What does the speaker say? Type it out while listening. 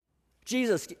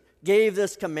Jesus gave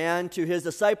this command to his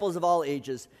disciples of all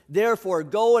ages. Therefore,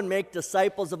 go and make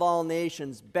disciples of all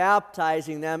nations,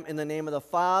 baptizing them in the name of the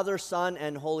Father, Son,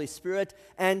 and Holy Spirit,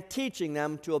 and teaching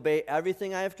them to obey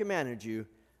everything I have commanded you.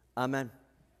 Amen.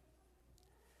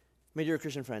 My dear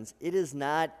Christian friends, it is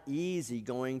not easy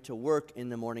going to work in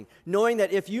the morning, knowing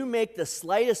that if you make the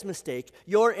slightest mistake,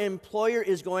 your employer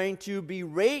is going to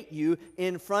berate you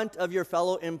in front of your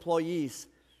fellow employees.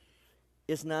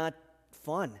 It's not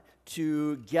fun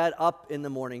to get up in the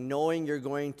morning knowing you're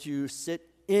going to sit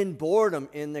in boredom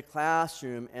in the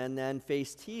classroom and then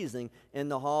face teasing in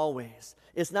the hallways.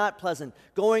 It's not pleasant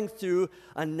going through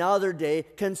another day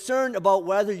concerned about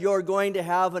whether you're going to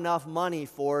have enough money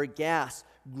for gas,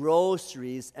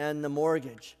 groceries, and the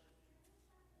mortgage.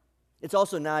 It's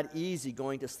also not easy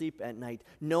going to sleep at night,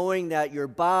 knowing that your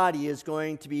body is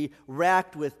going to be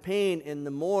racked with pain in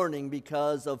the morning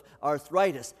because of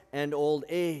arthritis and old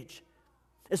age.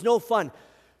 It's no fun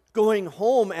going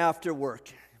home after work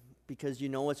because you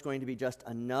know it's going to be just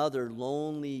another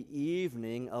lonely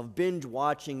evening of binge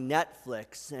watching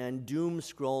Netflix and doom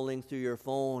scrolling through your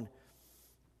phone.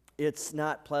 It's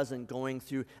not pleasant going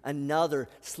through another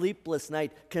sleepless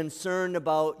night concerned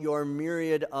about your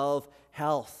myriad of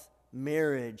health,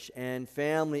 marriage, and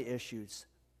family issues.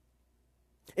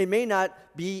 It may not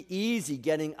be easy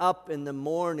getting up in the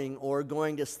morning or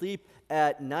going to sleep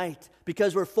at night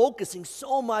because we're focusing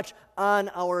so much on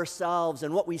ourselves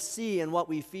and what we see and what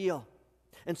we feel.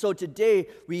 And so today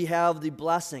we have the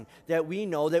blessing that we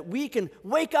know that we can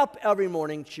wake up every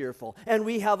morning cheerful, and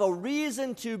we have a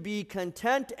reason to be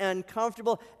content and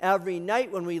comfortable every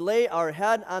night when we lay our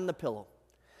head on the pillow.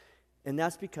 And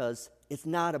that's because it's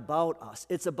not about us.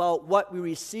 It's about what we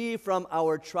receive from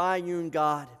our triune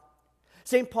God.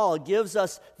 St. Paul gives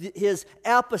us his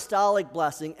apostolic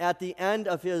blessing at the end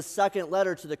of his second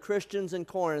letter to the Christians in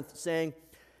Corinth, saying,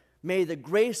 "May the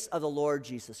grace of the Lord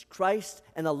Jesus Christ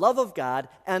and the love of God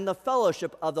and the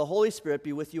fellowship of the Holy Spirit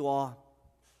be with you all."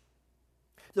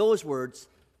 Those words,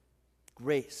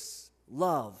 grace,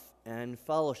 love, and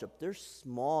fellowship, they're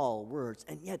small words,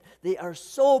 and yet they are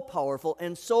so powerful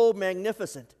and so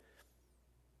magnificent.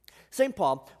 St.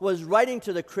 Paul was writing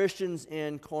to the Christians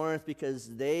in Corinth because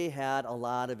they had a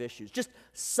lot of issues. Just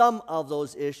some of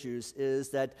those issues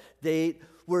is that they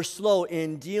were slow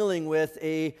in dealing with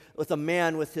a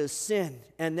man with his sin,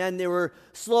 and then they were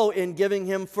slow in giving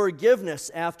him forgiveness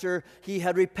after he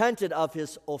had repented of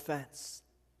his offense.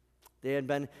 They had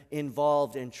been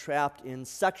involved and trapped in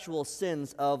sexual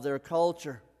sins of their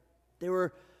culture. They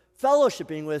were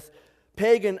fellowshipping with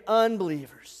pagan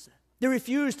unbelievers. They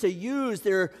refused to use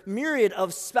their myriad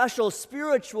of special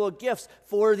spiritual gifts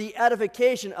for the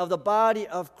edification of the body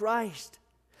of Christ.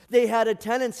 They had a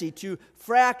tendency to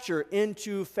fracture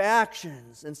into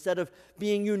factions instead of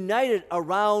being united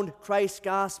around Christ's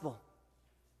gospel.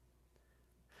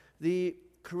 The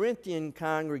Corinthian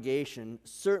congregation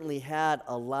certainly had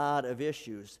a lot of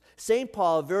issues. St.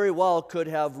 Paul very well could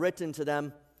have written to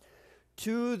them,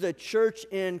 "To the church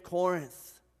in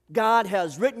Corinth, God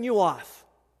has written you off."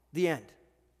 The end.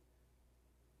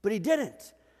 But he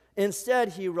didn't. Instead,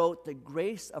 he wrote, "The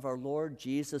grace of our Lord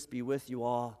Jesus be with you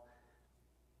all."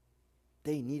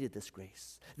 They needed this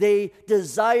grace. They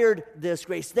desired this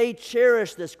grace. They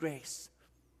cherished this grace.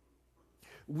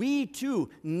 We too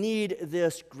need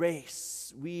this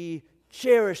grace. We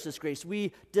cherish this grace.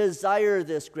 We desire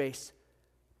this grace.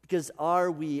 Because are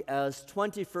we, as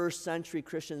 21st century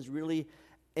Christians, really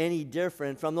any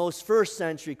different from those first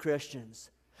century Christians?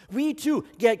 We too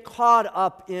get caught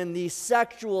up in the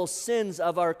sexual sins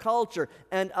of our culture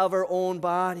and of our own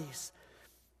bodies.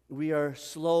 We are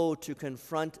slow to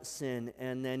confront sin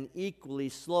and then equally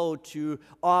slow to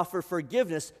offer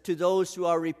forgiveness to those who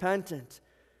are repentant.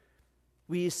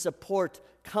 We support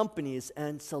companies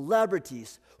and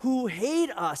celebrities who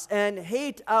hate us and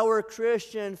hate our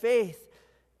Christian faith.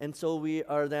 And so we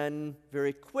are then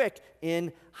very quick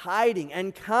in hiding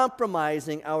and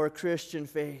compromising our Christian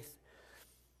faith.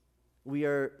 We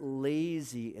are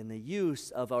lazy in the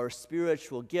use of our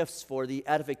spiritual gifts for the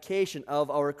edification of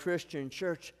our Christian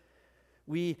church.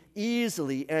 We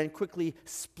easily and quickly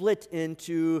split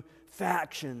into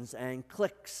factions and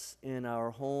cliques in our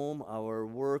home, our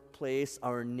workplace,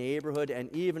 our neighborhood,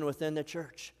 and even within the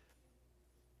church.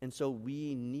 And so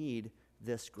we need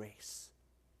this grace.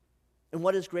 And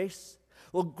what is grace?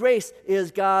 Well, grace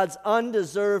is God's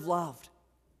undeserved love.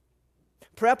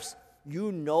 Perhaps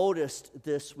you noticed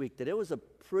this week that it was a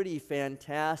pretty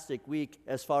fantastic week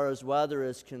as far as weather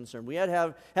is concerned. We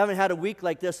haven't had a week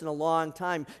like this in a long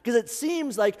time because it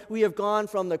seems like we have gone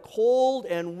from the cold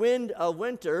and wind of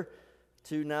winter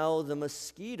to now the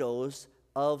mosquitoes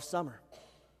of summer.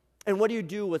 And what do you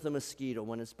do with a mosquito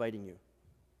when it's biting you?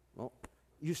 Well,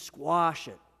 you squash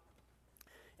it.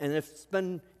 And if it's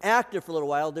been active for a little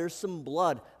while, there's some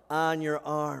blood on your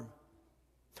arm.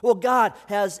 Well, God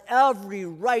has every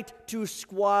right to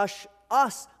squash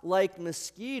us like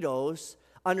mosquitoes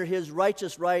under his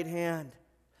righteous right hand,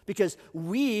 because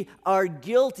we are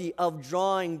guilty of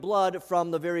drawing blood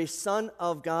from the very Son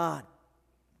of God.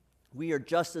 We are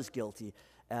just as guilty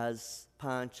as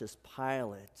Pontius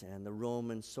Pilate and the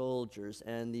Roman soldiers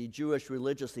and the Jewish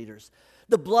religious leaders.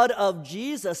 The blood of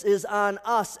Jesus is on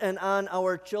us and on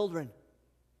our children.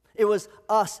 It was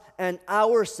us and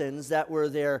our sins that were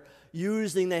there,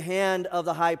 using the hand of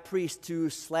the high priest to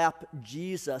slap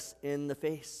Jesus in the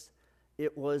face.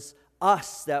 It was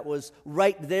us that was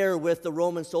right there with the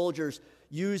Roman soldiers,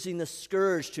 using the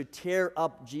scourge to tear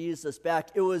up Jesus' back.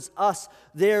 It was us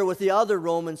there with the other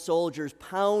Roman soldiers,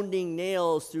 pounding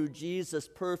nails through Jesus'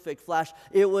 perfect flesh.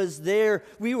 It was there,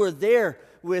 we were there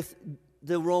with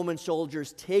the Roman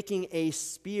soldiers taking a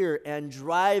spear and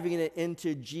driving it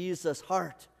into Jesus'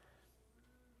 heart.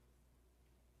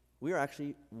 We are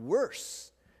actually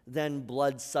worse than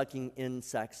blood-sucking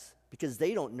insects because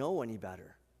they don't know any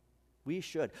better. We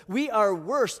should. We are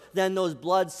worse than those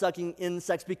blood-sucking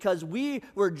insects because we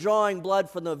were drawing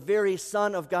blood from the very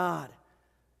Son of God.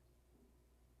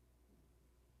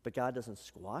 But God doesn't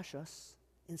squash us.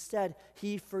 Instead,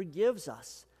 he forgives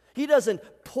us. He doesn't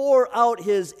pour out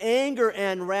his anger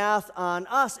and wrath on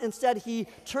us. Instead, he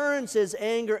turns his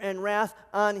anger and wrath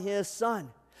on his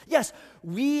Son. Yes,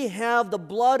 we have the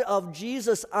blood of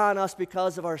Jesus on us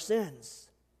because of our sins.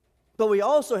 But we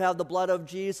also have the blood of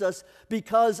Jesus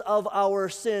because of our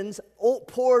sins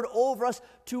poured over us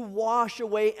to wash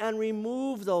away and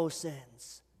remove those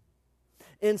sins.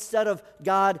 Instead of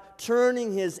God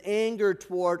turning his anger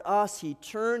toward us, he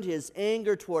turned his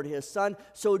anger toward his Son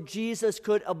so Jesus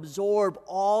could absorb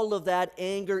all of that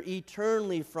anger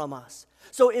eternally from us.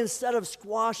 So instead of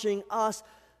squashing us,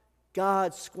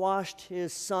 God squashed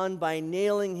his Son by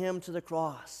nailing him to the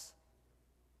cross.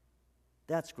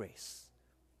 That's grace.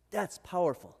 That's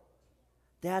powerful.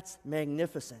 That's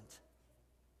magnificent.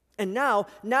 And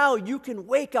now you can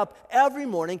wake up every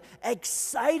morning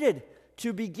excited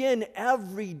to begin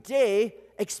every day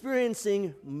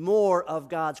experiencing more of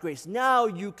God's grace. Now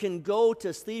you can go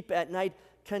to sleep at night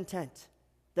content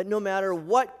that no matter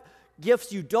what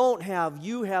gifts you don't have,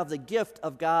 you have the gift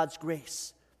of God's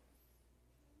grace.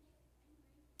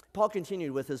 Paul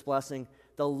continued with his blessing,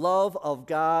 "The love of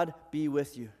God be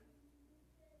with you."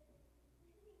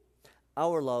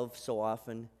 Our love so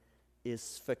often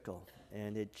is fickle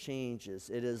and it changes.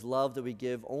 It is love that we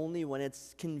give only when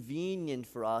it's convenient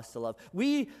for us to love.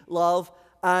 We love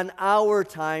on our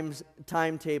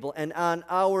timetable and on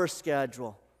our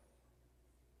schedule.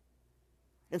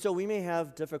 And so we may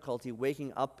have difficulty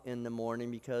waking up in the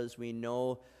morning because we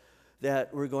know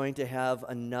that we're going to have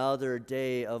another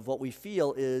day of what we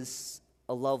feel is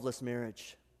a loveless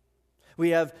marriage.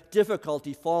 We have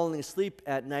difficulty falling asleep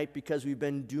at night because we've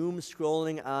been doom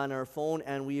scrolling on our phone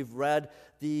and we've read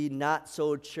the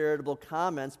not-so-charitable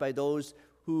comments by those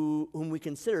whom we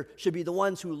consider should be the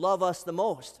ones who love us the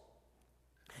most.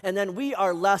 And then we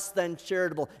are less than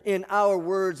charitable in our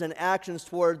words and actions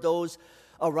toward those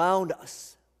around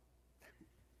us.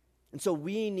 And so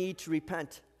we need to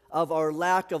repent of our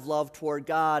lack of love toward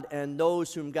God and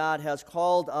those whom God has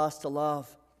called us to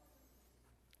love.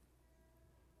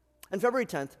 On February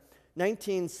 10th,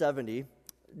 1970,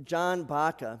 John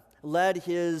Baca led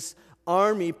his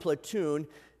army platoon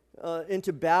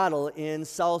into battle in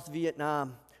South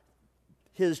Vietnam.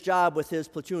 His job with his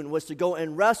platoon was to go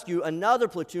and rescue another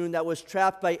platoon that was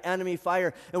trapped by enemy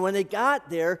fire. And when they got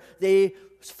there, they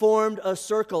formed a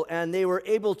circle and they were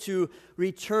able to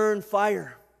return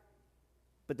fire.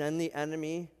 But then the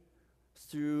enemy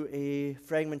threw a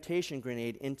fragmentation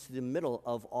grenade into the middle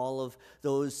of all of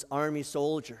those army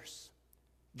soldiers.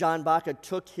 John Baca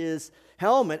took his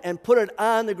helmet and put it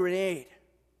on the grenade.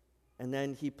 And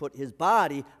then he put his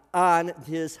body on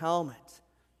his helmet.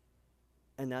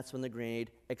 And that's when the grenade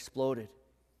exploded.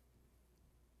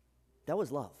 That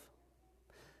was love.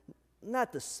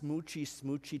 Not the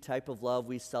smoochy type of love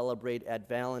we celebrate at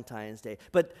Valentine's Day,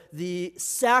 but the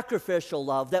sacrificial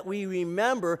love that we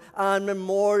remember on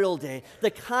Memorial Day, the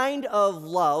kind of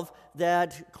love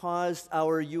that caused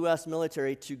our U.S.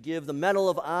 military to give the Medal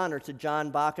of Honor to John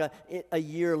Baca a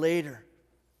year later.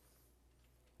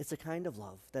 It's a kind of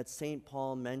love that St.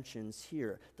 Paul mentions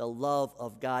here, the love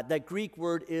of God. That Greek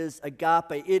word is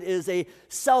agape. It is a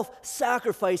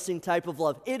self-sacrificing type of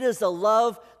love. It is the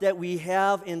love that we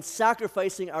have in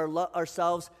sacrificing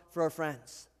ourselves for our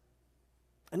friends.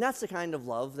 And that's the kind of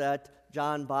love that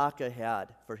John Baca had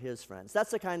for his friends.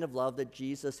 That's the kind of love that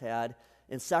Jesus had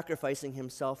in sacrificing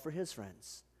himself for his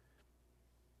friends.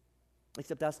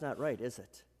 Except that's not right, is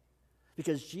it?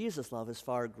 Because Jesus' love is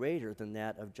far greater than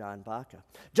that of John Baca.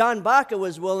 John Baca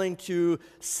was willing to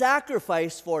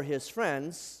sacrifice for his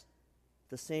friends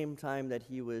at the same time that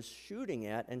he was shooting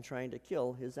at and trying to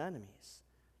kill his enemies.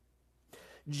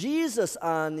 Jesus,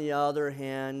 on the other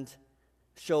hand,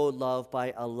 showed love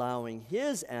by allowing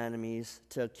his enemies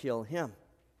to kill him.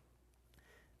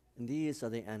 And these are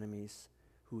the enemies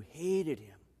who hated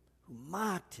him, who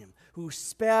mocked him, who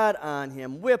spat on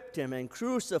him, whipped him, and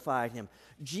crucified him.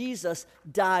 Jesus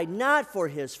died not for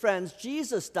his friends.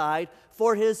 Jesus died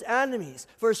for his enemies.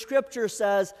 For Scripture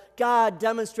says God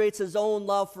demonstrates his own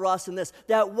love for us in this,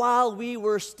 that while we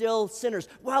were still sinners,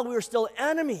 while we were still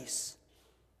enemies,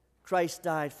 Christ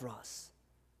died for us.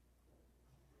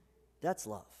 That's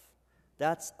love.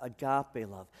 That's agape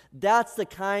love. That's the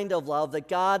kind of love that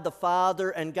God the Father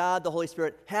and God the Holy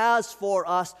Spirit has for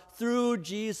us through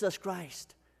Jesus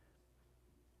Christ.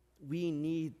 We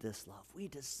need this love. We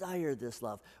desire this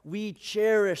love. We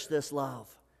cherish this love.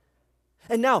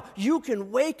 And now you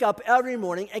can wake up every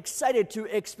morning excited to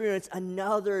experience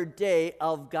another day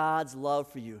of God's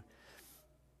love for you.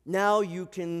 Now you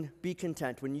can be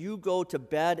content when you go to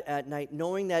bed at night,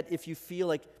 knowing that if you feel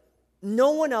like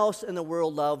no one else in the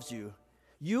world loves you,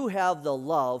 you have the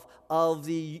love of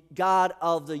the God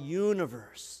of the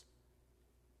universe.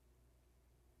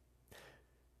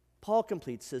 Paul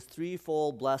completes his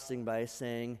threefold blessing by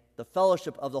saying, the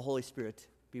fellowship of the Holy Spirit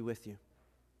be with you.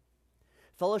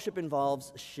 Fellowship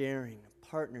involves sharing,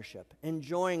 partnership,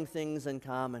 enjoying things in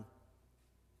common.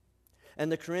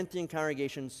 And the Corinthian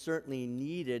congregation certainly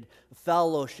needed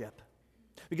fellowship,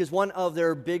 because one of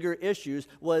their bigger issues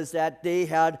was that they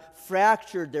had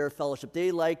fractured their fellowship.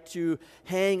 They liked to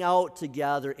hang out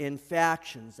together in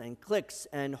factions and cliques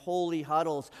and holy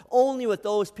huddles, only with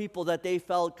those people that they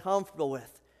felt comfortable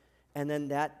with. And then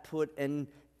that put an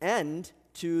end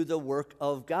to the work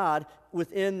of God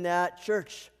within that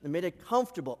church. It made it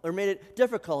comfortable, or made it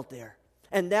difficult there.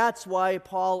 And that's why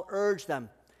Paul urged them,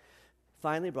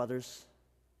 finally, brothers,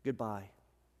 goodbye.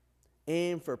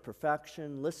 Aim for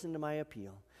perfection. Listen to my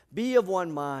appeal. Be of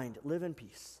one mind. Live in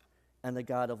peace. And the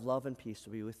God of love and peace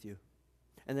will be with you.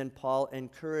 And then Paul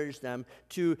encouraged them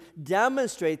to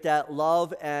demonstrate that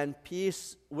love and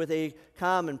peace with a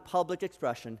common public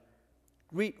expression.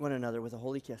 Greet one another with a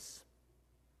holy kiss.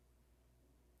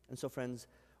 And so, friends,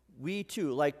 we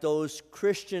too, like those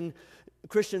Christians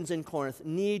in Corinth,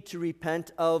 need to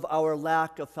repent of our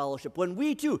lack of fellowship. When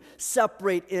we too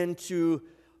separate into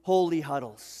holy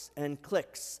huddles and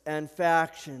cliques and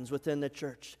factions within the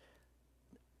church,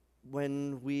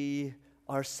 when we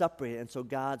are separated, and so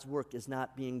God's work is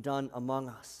not being done among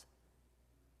us.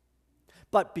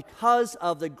 But because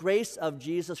of the grace of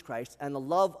Jesus Christ and the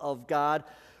love of God,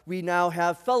 we now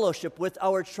have fellowship with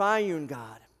our triune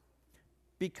God.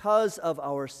 Because of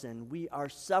our sin, we are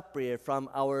separated from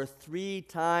our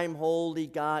three-time holy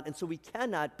God, and so we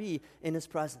cannot be in his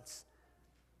presence.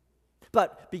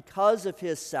 But because of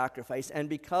his sacrifice and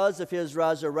because of his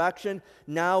resurrection,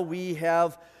 now we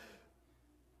have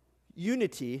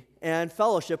unity and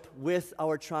fellowship with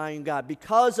our triune God.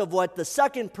 Because of what the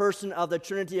second person of the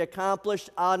Trinity accomplished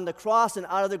on the cross and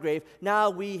out of the grave, now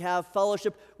we have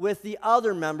fellowship with the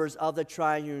other members of the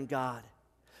triune God.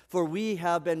 For we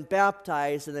have been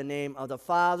baptized in the name of the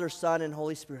Father, Son, and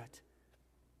Holy Spirit.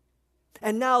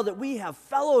 And now that we have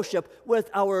fellowship with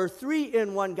our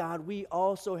three-in-one God, we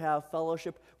also have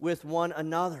fellowship with one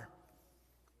another.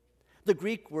 The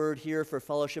Greek word here for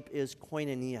fellowship is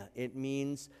koinonia. It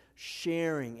means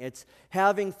sharing. It's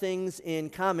having things in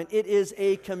common. It is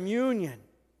a communion.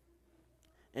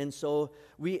 And so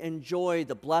we enjoy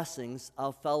the blessings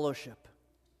of fellowship.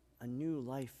 A new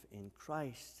life in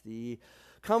Christ, the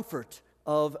comfort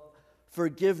of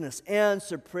forgiveness,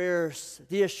 answered prayers,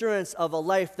 the assurance of a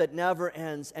life that never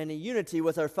ends, and a unity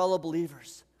with our fellow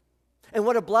believers. And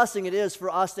what a blessing it is for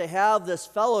us to have this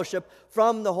fellowship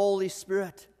from the Holy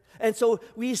Spirit. And so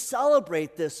we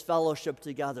celebrate this fellowship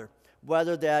together,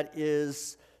 whether that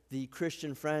is the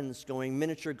Christian friends going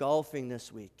miniature golfing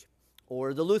this week,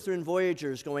 or the Lutheran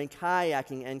Voyagers going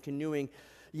kayaking and canoeing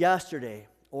yesterday,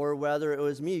 or whether it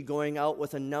was me going out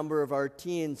with a number of our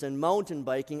teens and mountain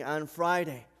biking on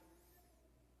Friday.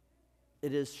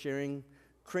 It is sharing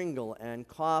Kringle and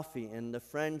coffee in the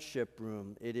friendship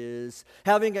room. It is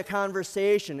having a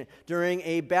conversation during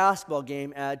a basketball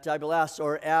game at WS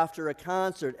or after a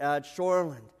concert at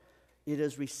Shoreland. It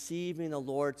is receiving the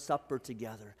Lord's Supper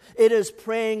together. It is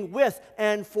praying with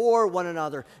and for one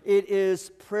another. It is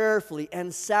prayerfully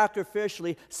and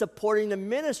sacrificially supporting the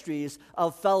ministries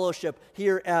of fellowship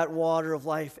here at Water of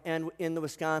Life and in the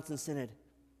Wisconsin Synod.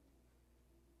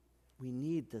 We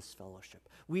need this fellowship.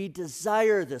 We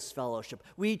desire this fellowship.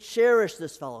 We cherish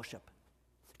this fellowship.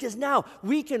 Because now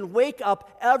we can wake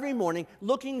up every morning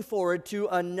looking forward to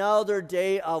another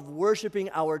day of worshiping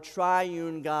our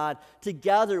triune God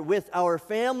together with our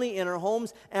family in our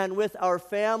homes and with our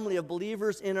family of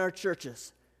believers in our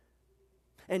churches.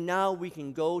 And now we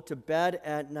can go to bed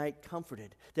at night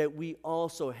comforted that we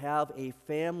also have a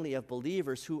family of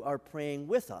believers who are praying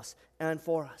with us and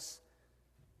for us.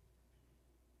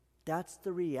 That's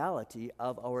the reality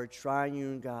of our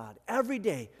triune God, every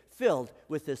day filled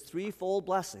with his threefold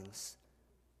blessings.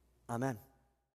 Amen.